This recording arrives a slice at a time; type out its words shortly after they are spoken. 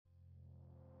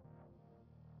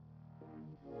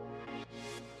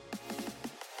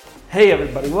Hey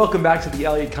everybody, welcome back to the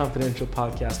Bali Confidential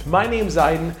podcast. My name's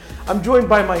Aiden. I'm joined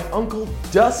by my uncle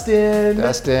Dustin.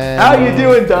 Dustin. How you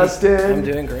doing, Dustin? I'm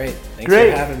doing great. Thanks for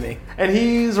having me. And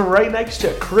he's right next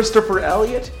to Christopher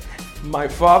Elliott, my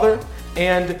father,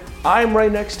 and I'm right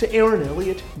next to Aaron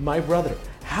Elliott, my brother.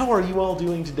 How are you all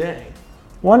doing today?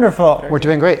 Wonderful. We're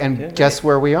doing great. And guess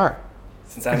where we are?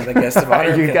 Since I'm the guest of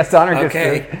honor. You guest honor.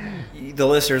 Okay. The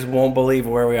listeners won't believe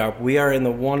where we are. We are in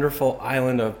the wonderful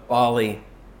island of Bali,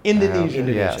 Indonesia.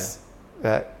 Yes.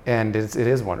 And it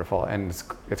is wonderful, and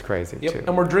it's crazy too.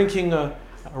 And we're drinking a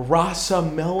rasa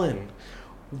melon.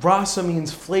 Rasa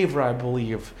means flavor, I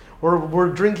believe. We're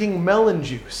drinking melon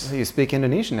juice. So you speak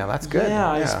Indonesian now. That's good. Yeah,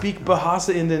 I speak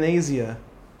Bahasa Indonesia.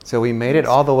 So we made it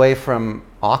all the way from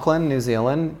Auckland, New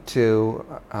Zealand, to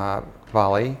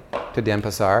Bali, to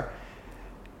Denpasar.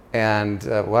 And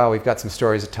we've got some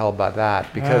stories to tell about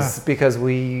that because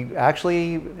we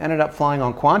actually ended up flying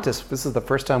on Qantas. This is the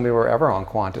first time we were ever on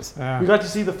Qantas. We got to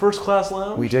see the first class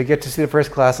lounge. We did get to see the first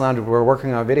class lounge. We're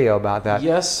working on a video about that.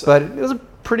 Yes. But it was a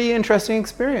pretty interesting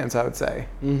experience, I would say.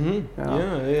 Mm-hmm.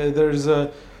 Yeah, there's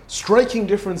a striking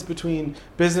difference between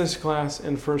business class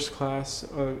and first class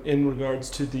in regards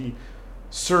to the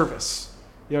service.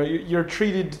 You know, you're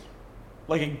treated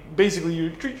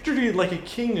you're treated like a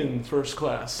king in first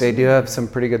class. They do have some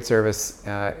pretty good service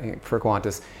for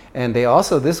Qantas. And they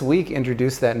also this week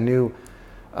introduced that new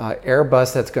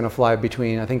Airbus that's going to fly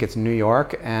between, I think it's New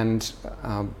York and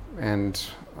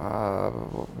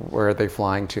where are they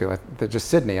flying to? They're just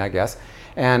Sydney, I guess.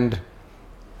 And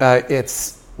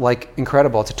it's like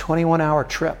incredible. It's a 21-hour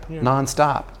trip,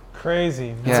 nonstop.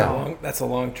 Crazy. That's a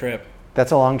long trip.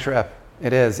 That's a long trip.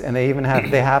 It is, and they even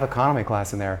have economy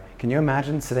class in there. Can you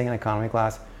imagine sitting in economy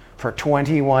class for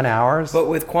 21 hours? But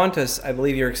with Qantas, I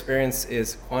believe your experience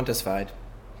is quantified.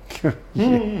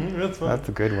 That's fun. That's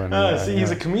a good one. He's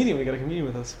a comedian. We got a comedian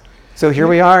with us. So here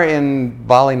we are in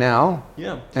Bali now.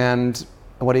 Yeah. And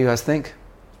what do you guys think?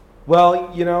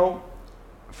 Well,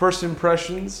 first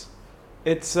impressions,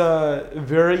 it's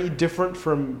very different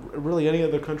from really any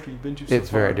other country you've been to so far. It's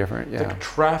very different, yeah. The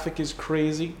traffic is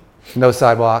crazy. No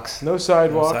sidewalks. No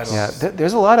sidewalks. Yeah,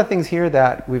 there's a lot of things here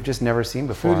that we've just never seen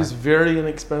before. Food is very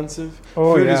inexpensive.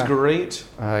 Oh, Food is great.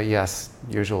 Yes,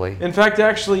 usually. In fact,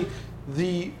 actually,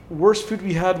 the worst food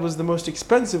we had was the most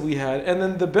expensive we had, and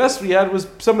then the best we had was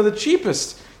some of the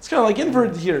cheapest. It's kind of like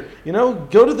inverted here,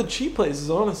 Go to the cheap places,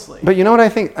 honestly. But you know what I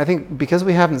think? I think because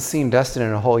we haven't seen Dustin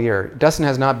in a whole year, Dustin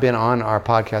has not been on our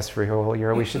podcast for a whole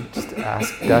year. We should just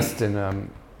ask Dustin.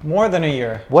 More than a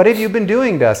year. What have you been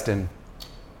doing, Dustin?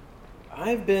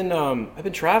 I've been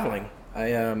traveling.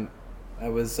 I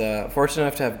was fortunate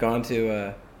enough to have gone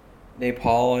to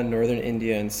Nepal and northern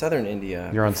India and southern India.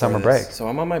 You're on summer break. So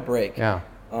I'm on my break. Yeah.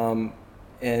 So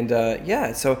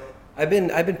I've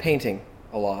been painting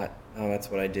a lot.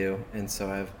 That's what I do. And so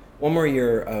I have one more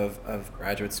year of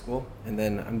graduate school, and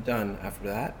then I'm done after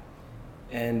that.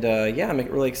 And I'm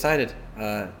really excited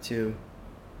to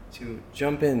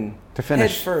jump in to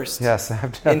finish head first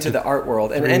into the art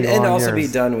world and also be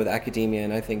done with academia.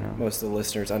 And I think most of the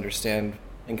listeners understand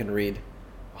and can read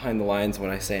behind the lines when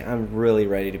I say I'm really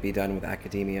ready to be done with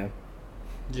academia.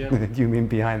 Yeah. You mean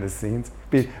behind the scenes?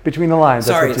 Between the lines.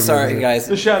 Sorry, guys.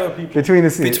 The shadow people. Between the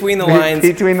scenes. Between the lines.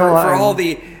 Between the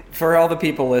lines. For all the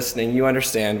people listening, you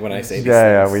understand when I say these things.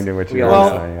 Yeah, we knew what you were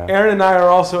saying. Well, Aaron and I are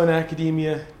also in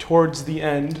academia towards the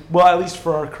end. Well, at least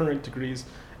for our current degrees.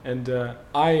 And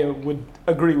I would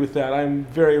agree with that. I'm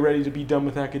very ready to be done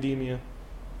with academia.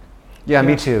 Yeah,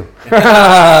 me too.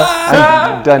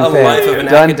 I'm done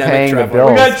paying the bills.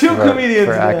 We got two comedians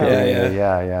for now. academia.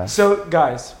 Yeah. So,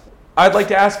 guys, I'd like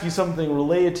to ask you something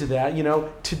related to that.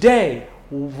 Today,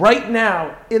 right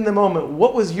now, in the moment,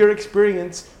 what was your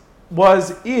experience?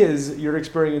 Is your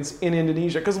experience in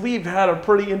Indonesia? Because we've had a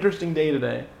pretty interesting day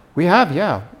today. We have,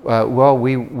 yeah.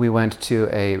 We went to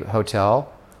a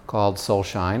hotel called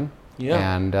Soulshine.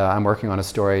 Yeah. And I'm working on a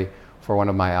story for one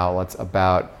of my outlets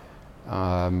about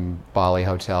Bali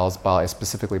hotels,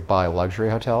 specifically Bali luxury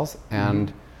hotels.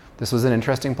 And this was an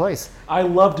interesting place. I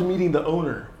loved meeting the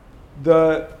owner.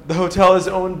 The hotel is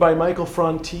owned by Michael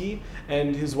Franti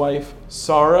and his wife,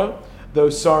 Sarah, though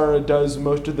Sarah does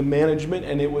most of the management,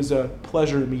 and it was a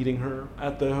pleasure meeting her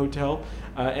at the hotel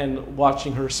and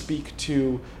watching her speak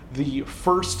to the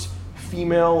first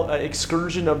female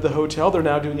excursion of the hotel. They're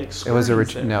now doing excursions. It was a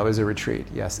retreat. No, it was a retreat.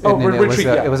 Yes. Oh, retreat.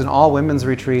 It was an all women's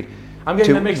retreat. I'm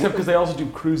getting that mixed up because they also do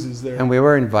cruises there. And we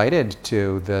were invited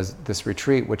to this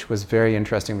retreat, which was very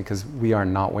interesting because we are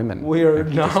not women. We are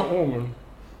not women. In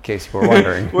case you were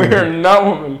wondering. We are not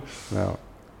women. No.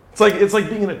 It's like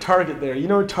being in a Target there.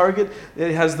 Target,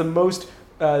 it has the most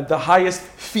the highest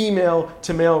female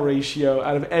to male ratio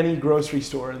out of any grocery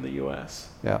store in the U.S.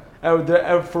 Yeah.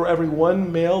 For every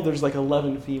one male, there's like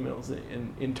 11 females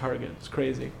in Target. It's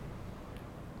crazy.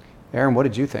 Aaron, what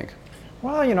did you think?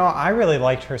 Well, I really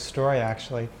liked her story,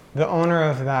 actually. The owner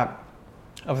of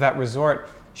that resort,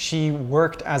 she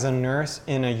worked as a nurse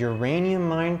in a uranium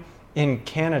mine in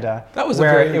Canada, That was a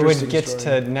where very it would interesting get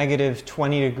story. to negative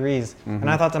 20 degrees. And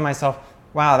I thought to myself,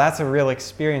 wow, that's a real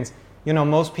experience.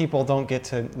 Most people don't get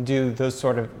to do those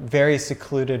sort of very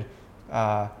secluded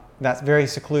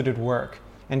work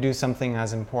and do something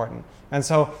as important. And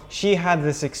so she had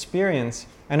this experience,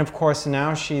 and of course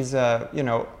now she's,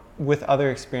 with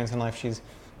other experience in life, she's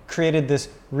created this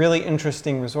really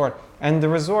interesting resort. And the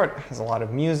resort has a lot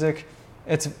of music.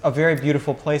 It's a very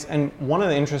beautiful place, and one of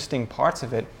the interesting parts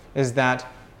of it is that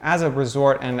as a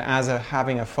resort and as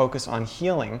having a focus on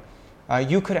healing,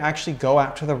 you could actually go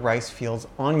out to the rice fields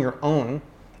on your own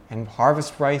and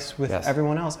harvest rice with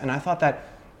everyone else. And I thought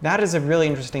that is a really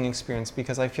interesting experience,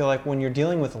 because I feel like when you're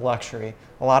dealing with luxury,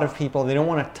 a lot of people, they don't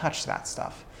want to touch that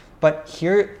stuff. But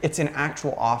here, it's an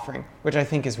actual offering, which I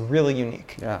think is really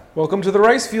unique. Yeah. Welcome to the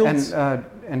rice fields.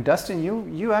 And Dustin,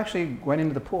 you actually went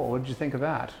into the pool. What did you think of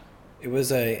that? It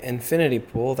was an infinity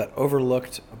pool that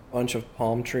overlooked a bunch of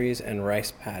palm trees and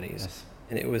rice paddies. Yes.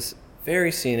 And it was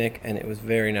very scenic, and it was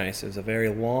very nice. It was a very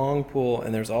long pool,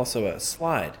 and there's also a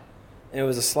slide. And it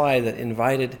was a slide that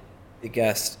invited the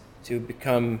guests to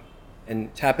become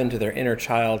and tap into their inner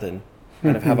child and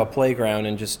kind of have a playground,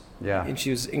 and just, and she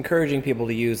was encouraging people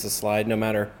to use the slide no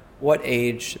matter what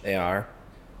age they are.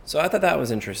 So I thought that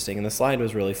was interesting, and the slide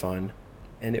was really fun.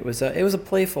 And it was a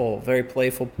playful, very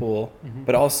playful pool,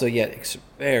 but also yet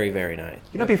very, very nice.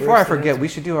 Before I forget, we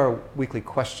should do our weekly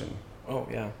question. Oh,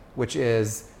 yeah. Which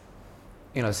is,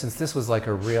 since this was like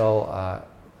a real,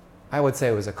 I would say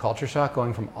it was a culture shock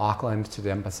going from Auckland to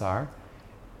Denpasar,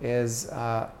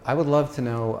 I would love to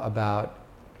know about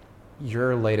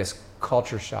your latest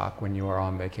culture shock when you were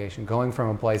on vacation, going from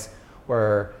a place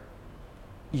where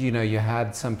you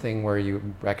had something where you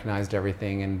recognized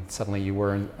everything, and suddenly you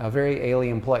were in a very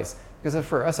alien place. Because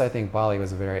for us, I think Bali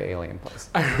was a very alien place.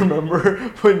 I remember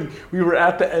when we were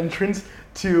at the entrance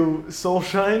to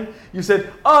Soulshine, you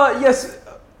said, yes,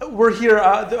 we're here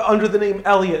under the name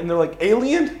Elliot. And they're like,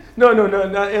 alien? No,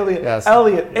 not alien. Yes.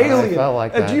 Elliot, Yeah, alien. I felt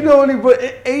like that. Do you know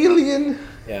anybody? Alien?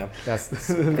 Yeah. That's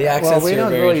The accents we here are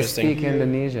don't very really interesting. speak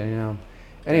Indonesian,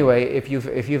 Anyway, if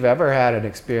you've ever had an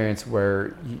experience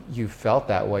where you felt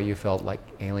that way, you felt like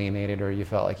alienated, or you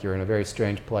felt like you're in a very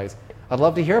strange place, I'd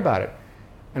love to hear about it.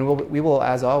 And we will,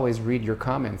 as always, read your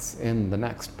comments in the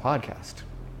next podcast.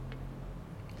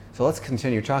 So let's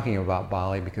continue talking about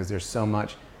Bali, because there's so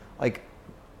much. Like,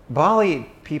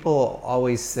 Bali, people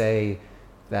always say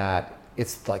that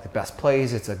it's like the best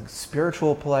place, it's a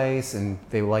spiritual place, and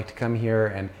they like to come here,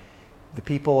 and the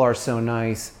people are so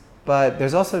nice. But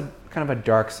there's also kind of a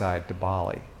dark side to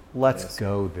Bali. Let's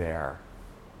go there.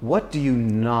 What do you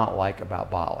not like about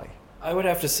Bali? I would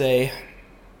have to say,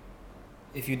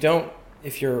 if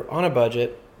you're on a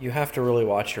budget, you have to really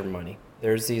watch your money.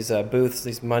 There's these booths,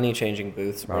 these money-changing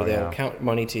booths, where they'll count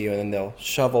money to you, and then they'll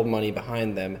shovel money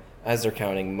behind them as they're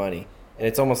counting money. And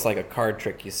it's almost like a card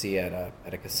trick you see at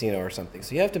a casino or something.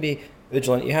 So you have to be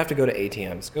vigilant. You have to go to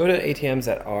ATMs. Go to ATMs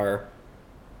that are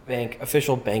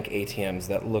official bank ATMs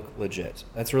that look legit.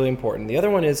 That's really important. The other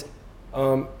one is,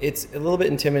 it's a little bit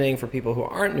intimidating for people who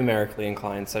aren't numerically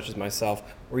inclined, such as myself,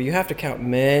 where you have to count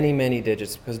many, many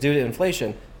digits, because due to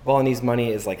inflation, Balinese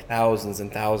money is like thousands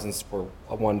and thousands for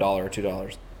 $1 or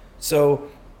 $2. So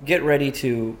get ready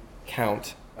to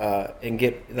count and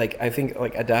get, I think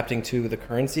adapting to the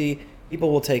currency, people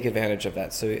will take advantage of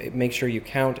that. So make sure you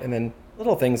count, and then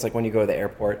little things like when you go to the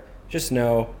airport, just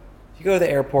know, you go to the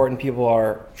airport and people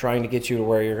are trying to get you to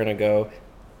where you're going to go,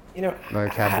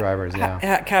 Like cab drivers,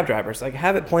 cab drivers,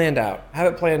 have it planned out,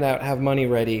 have money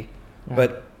ready,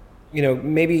 but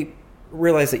maybe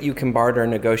realize that you can barter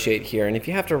and negotiate here. And if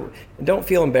you have to, don't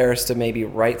feel embarrassed to maybe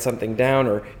write something down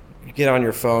or get on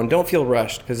your phone. Don't feel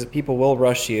rushed, because people will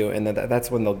rush you, and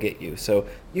that's when they'll get you. So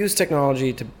use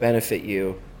technology to benefit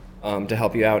you, to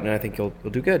help you out, and I think you'll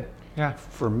do good. Yeah.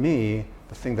 For me,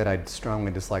 the thing that I strongly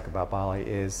dislike about Bali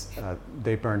is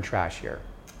they burn trash here.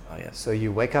 Oh, yes. So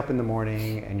you wake up in the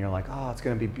morning and you're like, oh, it's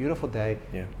going to be a beautiful day.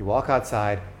 Yeah. You walk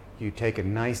outside, you take a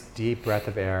nice deep breath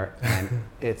of air, and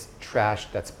it's trash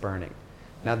that's burning.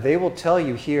 Now, they will tell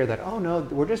you here that, oh, no,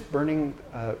 we're just burning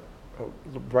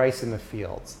rice in the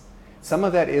fields. Some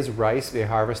of that is rice. They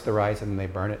harvest the rice and they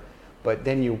burn it. But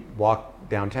then you walk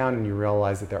downtown and you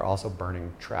realize that they're also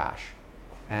burning trash.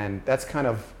 And that's kind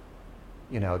of,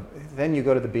 then you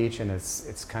go to the beach and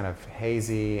it's kind of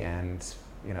hazy, and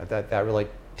that really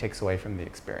takes away from the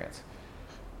experience.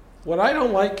 What I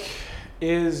don't like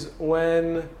is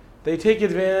when they take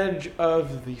advantage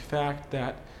of the fact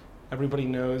that everybody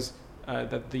knows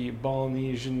that the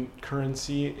Balinesian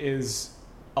currency is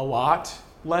a lot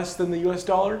less than the US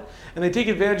dollar, and they take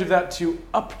advantage of that to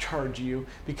upcharge you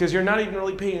because you're not even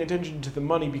really paying attention to the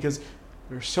money because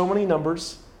there's so many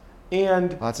numbers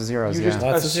and Lots of zeros, you yeah. just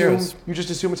Lots of assume zeros. you just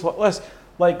assume it's a lot less.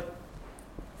 Like,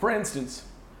 for instance,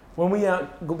 when we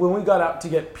got out to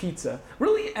get pizza,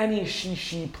 really any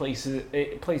shishi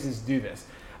places do this.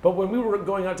 But when we were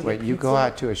going out to get pizza, you go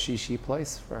out to a shishi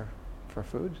place for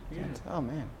food? Yeah. Oh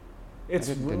man. it's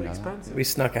didn't really know that. expensive. We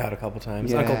snuck out a couple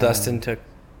times. Yeah. Uncle Dustin took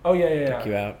Oh yeah.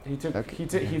 you out. He took Okay. he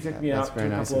took me That's out very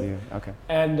to a nice couple of you. Okay.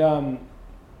 And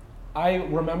I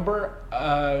remember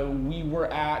we were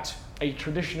at a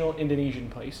traditional Indonesian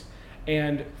place,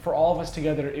 and for all of us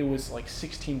together, it was like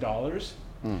 $16.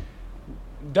 Mm.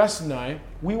 Dustin and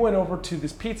we went over to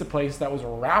this pizza place that was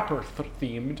rapper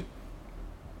themed,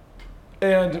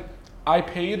 and I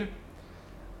paid,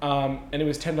 and it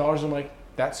was $10. I'm like,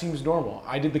 that seems normal.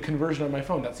 I did the conversion on my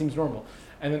phone. That seems normal.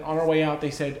 And then on our way out,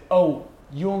 they said, "Oh,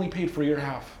 you only paid for your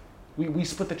half. We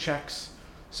split the checks."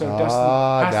 So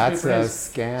Dustin has to pay for his.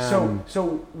 scam.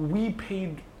 So we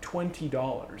paid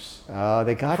 $20 Oh,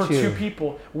 they got for you. 2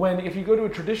 people. When if you go to a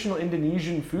traditional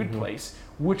Indonesian food place,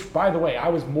 which by the way, I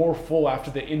was more full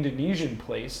after the Indonesian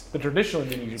place, the traditional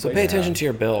Indonesian So place. pay attention to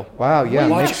your bill. Wow, yeah,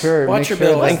 Watch- make sure watch your make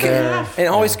sure bill that and they're- And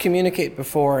always communicate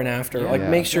before and after. Yeah. Like Yeah.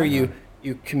 make sure Yeah.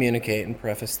 you communicate and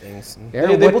preface things. And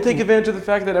Aaron, They what- will take advantage of the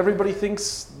fact that everybody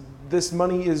thinks this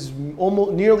money is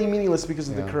almost nearly meaningless because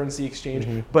of the Yeah. currency exchange,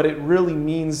 but it really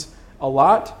means a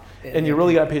lot, and you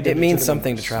really got to pay attention. It means to the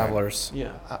something to numbers. travelers. Yeah.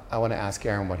 I want to ask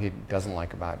Aaron what he doesn't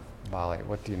like about Bali.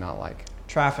 What do you not like?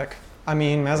 Traffic. I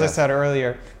mean, as I Yeah. said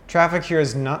earlier, traffic here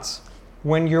is nuts.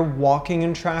 When you're walking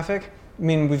in traffic, I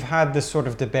mean, we've had this sort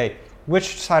of debate.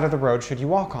 Which side of the road should you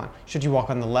walk on? Should you walk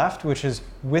on the left, which is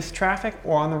with traffic,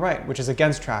 or on the right, which is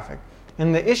against traffic?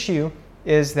 And the issue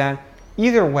is that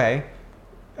either way,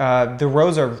 the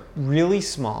roads are really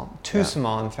small, too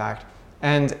small in fact,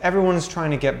 and everyone is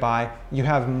trying to get by. You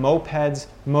have mopeds,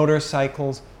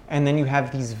 motorcycles, and then you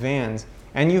have these vans.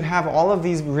 And you have all of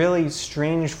these really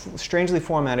strangely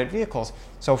formatted vehicles.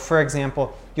 So for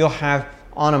example, you'll have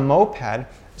on a moped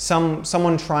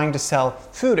someone trying to sell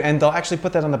food, and they'll actually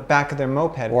put that on the back of their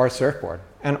moped. Or a surfboard.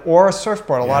 Or a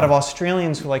surfboard. A lot Yeah. of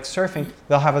Australians who like surfing,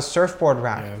 they'll have a surfboard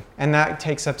rack, Yeah. and that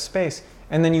takes up space.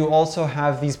 And then you also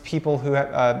have these people who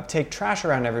take trash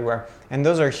around everywhere, and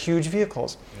those are huge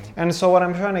vehicles. And so what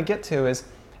I'm trying to get to is,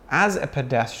 as a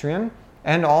pedestrian,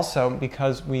 and also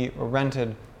because we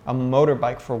rented a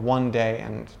motorbike for one day,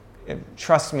 and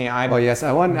trust me, I'm Oh yes,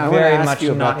 I want to very ask much you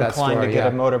about not that inclined story. to get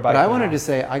a motorbike. But I wanted now. to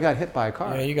say I got hit by a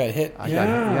car. Yeah, you got hit.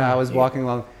 I was walking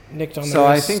along. Nicked on the So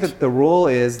I wrist. think that the rule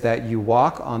is that you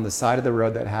walk on the side of the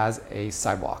road that has a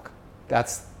sidewalk.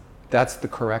 That's the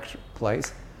correct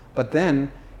place. But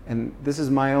then, and this is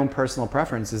my own personal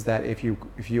preference, is that if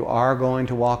you are going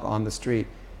to walk on the street,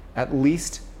 at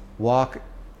least walk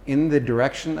in the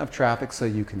direction of traffic so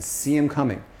you can see them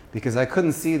coming. Because I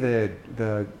couldn't see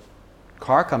the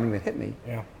car coming that hit me,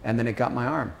 Yeah. and then it got my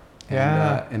arm.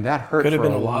 Yeah. And that hurt Could have for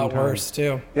been a long lot time. worse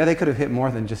too. Yeah, they could have hit more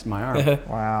than just my arm.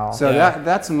 Wow. So Yeah.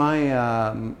 that's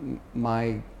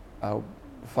my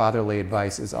fatherly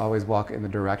advice is always walk in the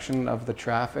direction of the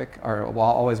traffic, or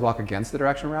always walk against the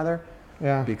direction rather,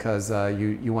 Yeah. because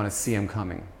you want to see them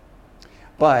coming.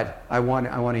 But I want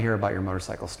to hear about your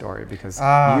motorcycle story, because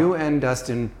you and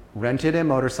Dustin rented a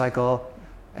motorcycle,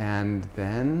 and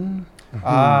then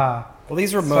Well,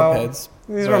 these were mopeds.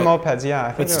 These were mopeds, yeah.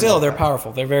 I think But they were still, they're mopeds.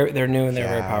 powerful. They're new and they're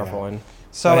very Yeah, powerful. And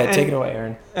So go ahead, take any- it away,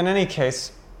 Aaron. In any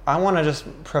case, I want to just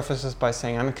preface this by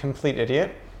saying I'm a complete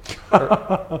idiot.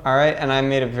 All right, and I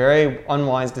made a very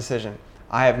unwise decision.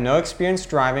 I have no experience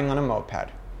driving on a moped,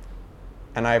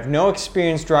 and I have no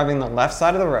experience driving the left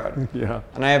side of the road, yeah.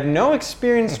 and I have no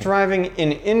experience driving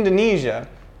in Indonesia,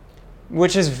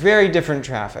 which is very different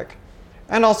traffic,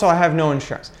 and also I have no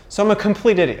insurance. So I'm a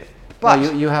complete idiot. But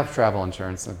Well, you have travel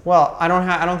insurance. well, I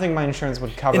don't think my insurance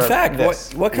would cover In fact,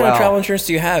 this. what kind of Well, travel insurance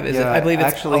do you have? Is it? yeah, I believe it's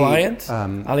actually, Alliant.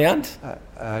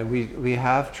 Alliant. We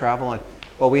have travel.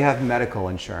 Well, we have medical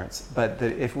insurance, but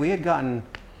if we had gotten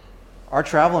our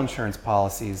travel insurance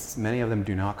policies, many of them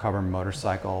do not cover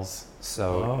motorcycles,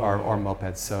 so or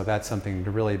mopeds. So that's something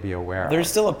to really be aware There's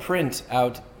of. still a print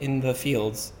out in the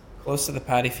fields, close to the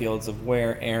paddy fields, of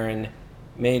where Aaron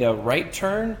made a right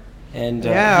turn, and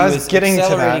Yeah, he I was getting to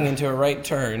that. accelerating into a right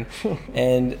turn,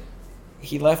 and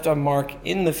he left a mark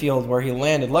in the field where he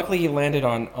landed. Luckily, he landed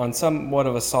on somewhat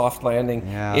of a soft landing.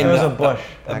 Yeah. In It was a bush.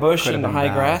 A That bush could in the have high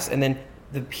been bad. grass, and then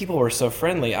the people were so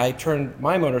friendly. I turned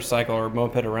my motorcycle or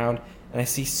moped around, and I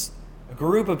see a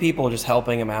group of people just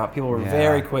helping him out. People were Yeah.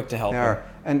 very quick to help They him. are.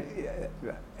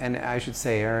 And I should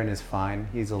say Aaron is fine.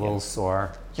 He's a little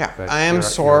sore. Yeah, but I am you're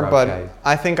sore, okay. but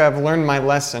I think I've learned my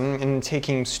lesson in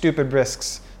taking stupid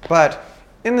risks. But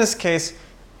in this case,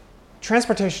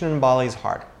 transportation in Bali is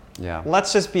hard. Yeah.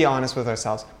 Let's just be honest with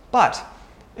ourselves. But,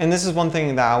 and this is one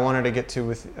thing that I wanted to get to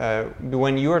with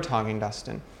when you were talking,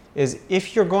 Dustin, is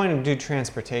if you're going to do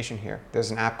transportation here, there's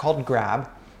an app called Grab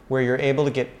where you're able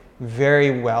to get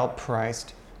very well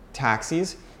priced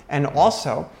taxis. And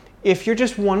also, if you're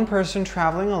just one person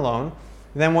traveling alone,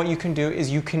 then what you can do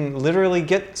is you can literally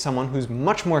get someone who's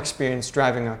much more experienced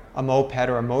driving a moped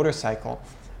or a motorcycle.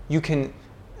 You can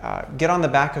get on the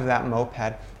back of that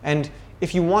moped, and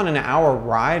if you want an hour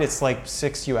ride, it's like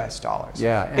 $6 US.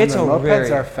 Yeah, and it's the a mopeds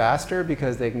very, are faster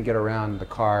because they can get around the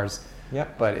cars.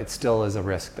 Yep. But it still is a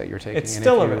risk that you're taking. It's and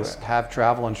still if a you risk. have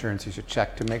travel insurance, you should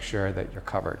check to make sure that you're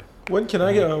covered. When can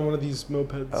I get on one of these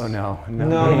mopeds? Oh no,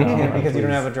 No, you can't because you don't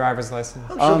please. have a driver's license.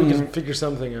 I'm sure we Um, can figure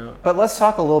something out. But let's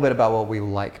talk a little bit about what we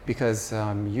like, because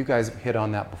you guys hit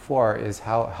on that before, is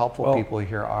how helpful Well, people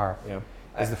here are. Yeah.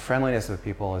 Is the friendliness of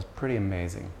people is pretty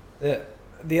amazing.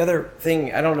 The other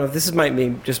thing, I don't know if this might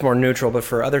be just more neutral, but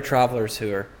for other travelers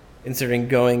who are considering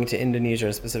going to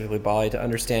Indonesia, specifically Bali, to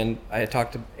understand, I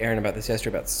talked to Aaron about this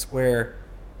yesterday, about square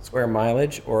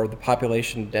mileage or the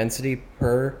population density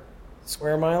per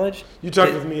square mileage. You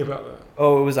talked with me about that.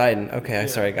 Oh, it was Iden. Okay, Yeah.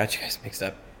 sorry, I got you guys mixed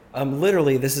up.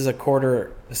 Literally, this is a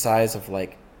quarter the size of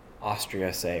like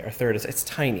Austria, say, or third. It's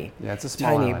tiny. Yeah, it's a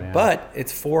small tiny, island, yeah. but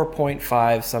it's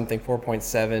 4.5 something,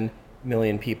 4.7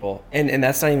 million people, and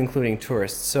that's not even including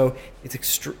tourists. So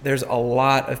it's there's a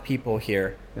lot of people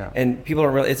here, Yeah. and people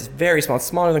are really. It's very small. It's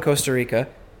smaller than Costa Rica,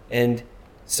 and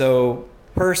so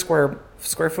per square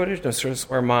footage, no,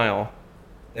 square mile,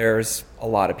 there's a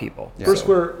lot of people. Yeah. Per So-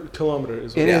 square kilometer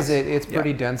is what It Yeah. is. It's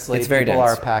pretty Yeah. densely. It's very People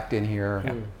dense. are packed in here,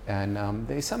 and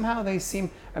they seem.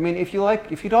 I mean, if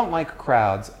you don't like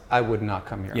crowds, I would not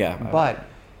come here. Yeah. But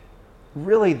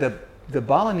really, the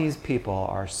Balinese people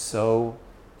are so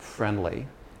friendly,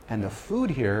 and the food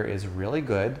here is really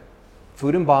good.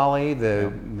 Food in Bali,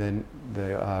 the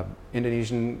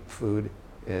Indonesian food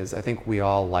is. I think we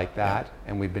all like that,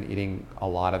 and we've been eating a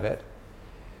lot of it.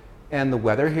 And the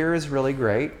weather here is really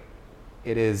great.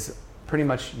 It is pretty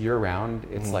much year-round.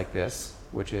 It's like this,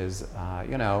 which is,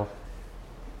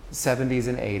 70s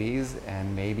and 80s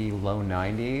and maybe low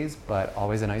 90s, but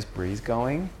always a nice breeze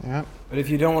going. Yeah. But if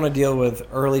you don't want to deal with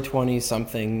early 20s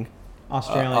something,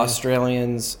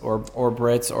 Australians or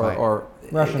Brits Right. or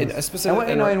Russians. And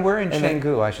we're in and then-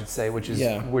 Canggu, I should say, which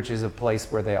is a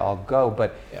place where they all go.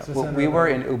 But Yeah. we were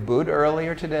in Ubud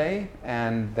earlier today,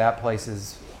 and that place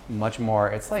is much more.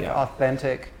 It's like Yeah.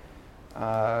 authentic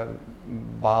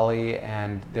Bali,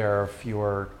 and there are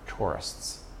fewer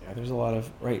tourists. Yeah, there's a lot of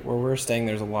right where we're staying.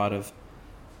 There's a lot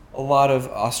of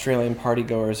Australian party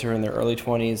goers who are in their early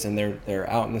 20s, and they're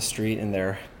out in the street, and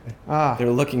they're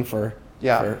looking for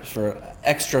for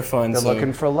extra fun. They're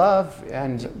looking for love,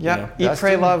 and Yeah. Eat, Dustin,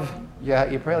 pray, love. Yeah,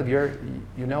 eat, pray, love. You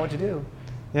know what to do.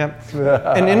 Yep.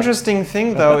 An interesting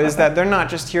thing, though, is that they're not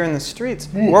just here in the streets.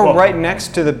 We're right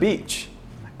next to the beach.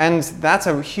 And that's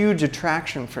a huge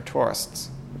attraction for tourists.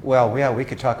 Well, yeah, we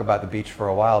could talk about the beach for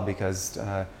a while, because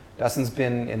Dustin's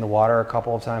been in the water a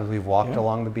couple of times. We've walked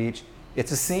along the beach.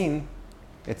 It's a scene.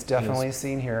 It's definitely a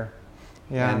scene here.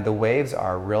 Yeah. And the waves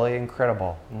are really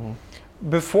incredible. Mm-hmm.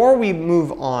 Before we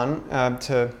move on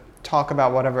to talk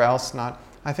about whatever else not,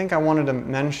 I think I wanted to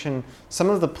mention some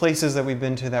of the places that we've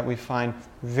been to that we find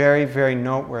very, very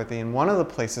noteworthy. And one of the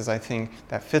places I think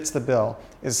that fits the bill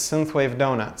is Synthwave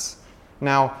Donuts.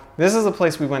 Now, this is a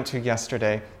place we went to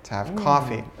yesterday to have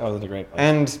coffee. Oh, that's a great place.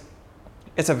 And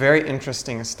it's a very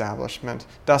interesting establishment.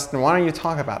 Dustin, why don't you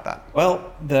talk about that?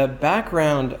 Well, the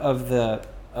background of the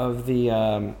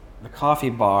coffee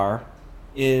bar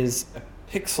is a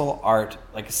pixel art,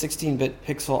 like a 16-bit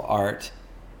pixel art,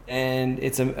 and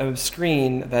it's a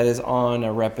screen that is on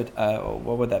a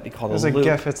what would that be called? It's a loop.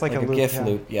 GIF. It's like a loop, GIF yeah.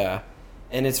 loop, yeah.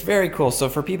 And it's very cool. So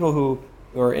for people who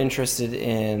are interested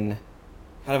in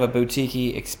kind of a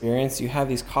boutique-y experience, you have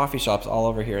these coffee shops all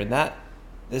over here, and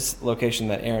this location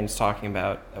that Aaron's talking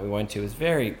about that we went to is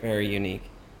very, very unique.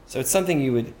 So it's something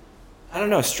you would, I don't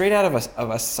know, straight out of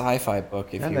a sci-fi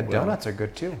book, if And you the will. donuts are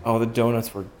good too. Oh, the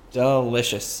donuts were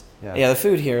delicious. Yeah. Yeah, the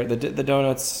food here, the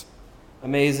donuts,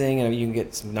 amazing, and you can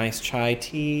get some nice chai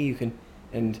tea.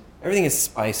 And everything is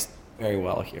spiced very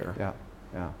well here. Yeah,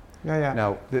 yeah. Yeah.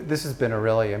 Now, this has been a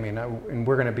really, and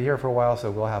we're going to be here for a while,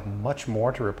 so we'll have much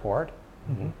more to report.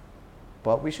 Mm-hmm.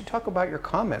 But we should talk about your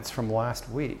comments from last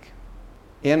week.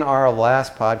 In our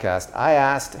last podcast, I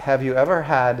asked, have you ever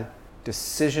had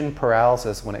decision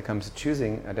paralysis when it comes to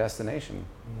choosing a destination?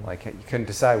 Like you couldn't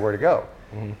decide where to go.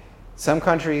 Some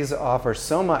countries offer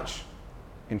so much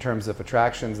in terms of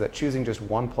attractions that choosing just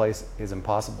one place is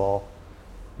impossible.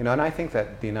 And I think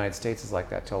that the United States is like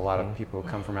that to a lot of people who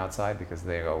come from outside, because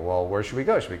they go, well, where should we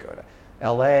go? Should we go to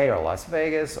LA or Las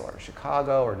Vegas or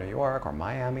Chicago or New York or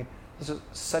Miami? Those are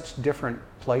such different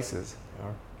places.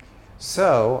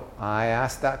 So I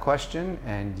asked that question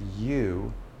and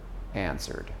you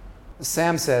answered.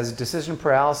 Sam says, decision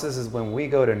paralysis is when we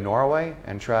go to Norway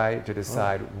and try to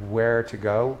decide where to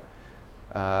go.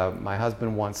 My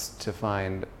husband wants to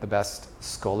find the best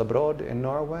skolebrod in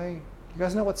Norway. You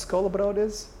guys know what skolebrod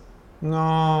is?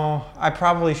 No, I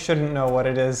probably shouldn't know what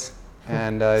it is.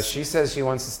 And she says she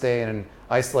wants to stay in an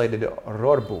isolated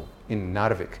Rorbu in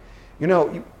Narvik.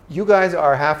 You guys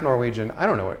are half Norwegian. I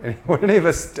don't know what any of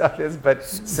this stuff is, but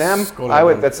Sam,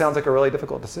 that sounds like a really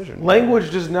difficult decision.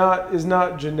 Language is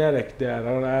not genetic, Dad.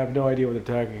 I have no idea what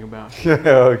they're talking about.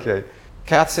 Okay.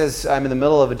 Kath says, I'm in the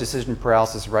middle of a decision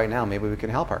paralysis right now. Maybe we can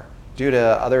help her. Due to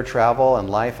other travel and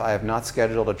life, I have not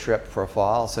scheduled a trip for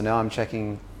fall, so now I'm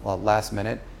checking last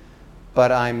minute.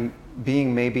 But I'm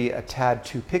being maybe a tad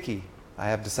too picky. I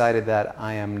have decided that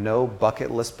I am no bucket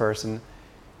list person.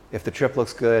 If the trip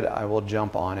looks good, I will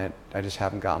jump on it. I just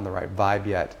haven't gotten the right vibe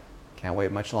yet. Can't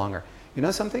wait much longer. You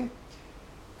know something?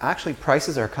 Actually,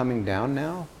 prices are coming down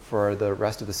now for the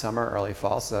rest of the summer, early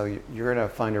fall, so you're going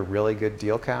to find a really good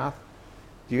deal, Kath.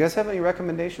 Do you guys have any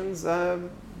recommendations?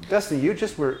 Dustin, you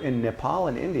just were in Nepal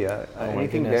and India.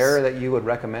 Anything there that you would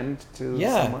recommend to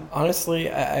someone? Honestly,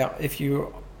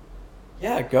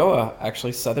 Goa,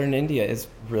 actually, southern India is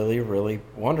really, really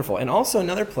wonderful. And also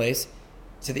another place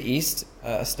to the east,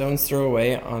 a stone's throw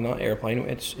away on an airplane,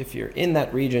 which if you're in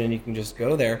that region and you can just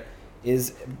go there,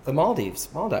 is the Maldives.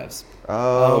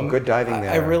 Oh, good diving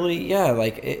there.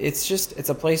 It's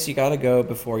a place you got to go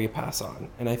before you pass on.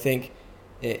 And I think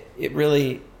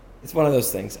it's one of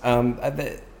those things.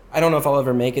 I don't know if I'll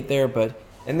ever make it there,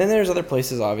 and then there's other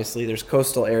places, obviously. There's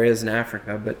coastal areas in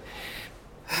Africa, but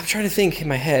I'm trying to think in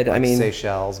my head.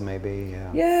 Seychelles, maybe,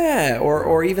 yeah. Yeah,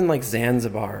 or even like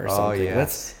Zanzibar or something. Oh,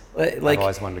 yes. I've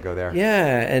always wanted to go there. Yeah,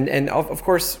 and of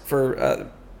course for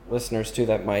listeners too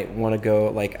that might want to go,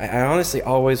 I honestly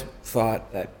always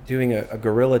thought that doing a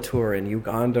guerrilla tour in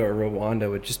Uganda or Rwanda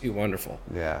would just be wonderful.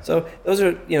 Yeah. So those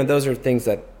are things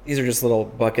these are just little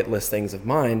bucket list things of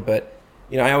mine, but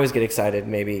I always get excited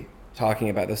maybe talking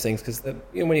about those things because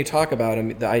when you talk about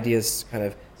them, the ideas kind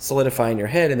of solidify in your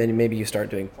head, and then maybe you start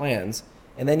doing plans,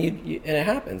 and then and it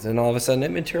happens, and all of a sudden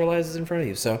it materializes in front of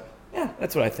you. So yeah,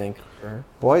 that's what I think.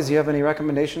 Boys, do you have any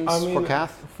recommendations for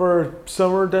Kath? For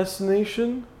summer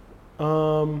destination?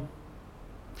 I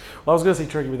was going to say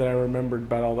Turkey, but then I remembered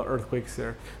about all the earthquakes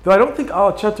there. Though I don't think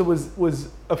Alachata was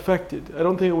affected. I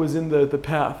don't think it was in the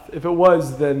path. If it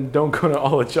was, then don't go to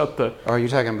Alachata. Are you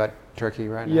talking about Turkey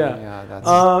right now? Yeah. That's...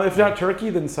 if not Turkey,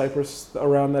 then Cyprus,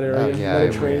 around that area.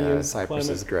 Mediterranean Cyprus climate.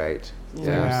 is great.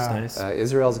 Yeah. Nice.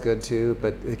 Israel's good too,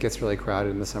 but it gets really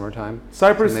crowded in the summertime.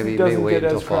 Cyprus so doesn't wait get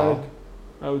until as fall. crowded,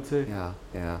 I would say.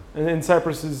 Yeah. And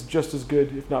Cyprus is just as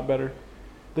good, if not better.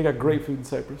 They got great food in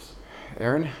Cyprus.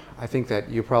 Aaron, I think that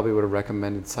you probably would have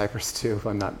recommended Cyprus too, if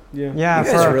I'm not... You guys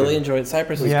really enjoyed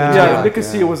Cyprus. Was good too. Yeah,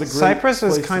 Nicosia was a great Cyprus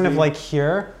was place kind to of be. like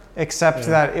here, except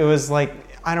that it was like,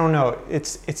 I don't know,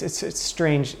 it's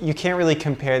strange. You can't really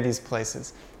compare these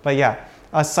places. But yeah,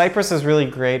 Cyprus is really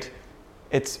great.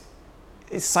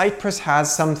 Cyprus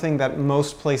has something that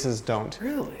most places don't.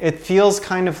 Really? It feels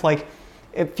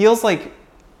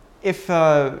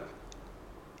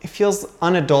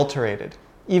unadulterated.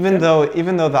 Even though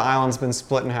the island's been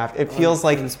split in half, it feels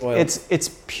like it's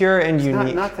pure and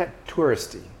unique. Not that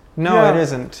touristy. No, it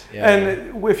isn't. Yeah.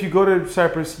 And if you go to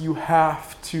Cyprus, you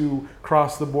have to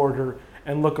cross the border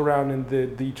and look around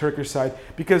in the Turkish side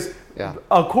because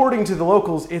according to the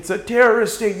locals, it's a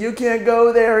terrorist state. You can't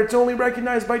go there. It's only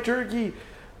recognized by Turkey.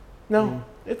 No,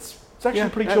 it's actually a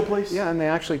pretty chill place. Yeah, and they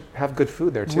actually have good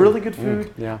food there too. Really good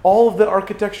food. Yeah. All of the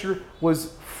architecture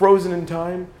was frozen in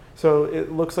time. So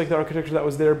it looks like the architecture that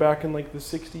was there back in like the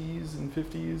 60s and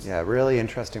 50s. Yeah, really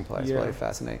interesting place, Yeah. really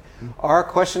fascinating. Our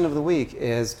question of the week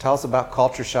is, tell us about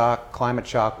culture shock, climate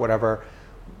shock, whatever.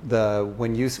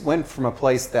 When you went from a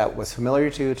place that was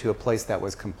familiar to a place that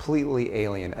was completely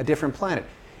alien, a different planet.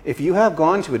 If you have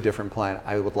gone to a different planet,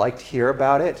 I would like to hear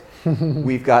about it.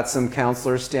 We've got some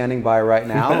counselors standing by right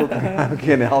now who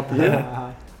can help you.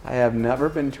 I have never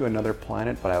been to another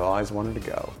planet, but I've always wanted to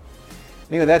go.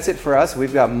 Anyway, that's it for us.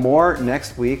 We've got more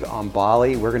next week on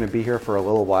Bali. We're going to be here for a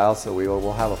little while, so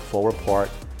we'll have a full report.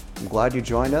 I'm glad you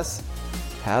joined us.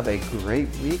 Have a great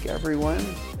week, everyone.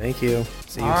 Thank you.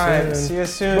 See you All soon. right. See you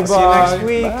soon. Bye-bye. See you next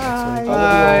week. Bye.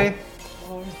 Bye.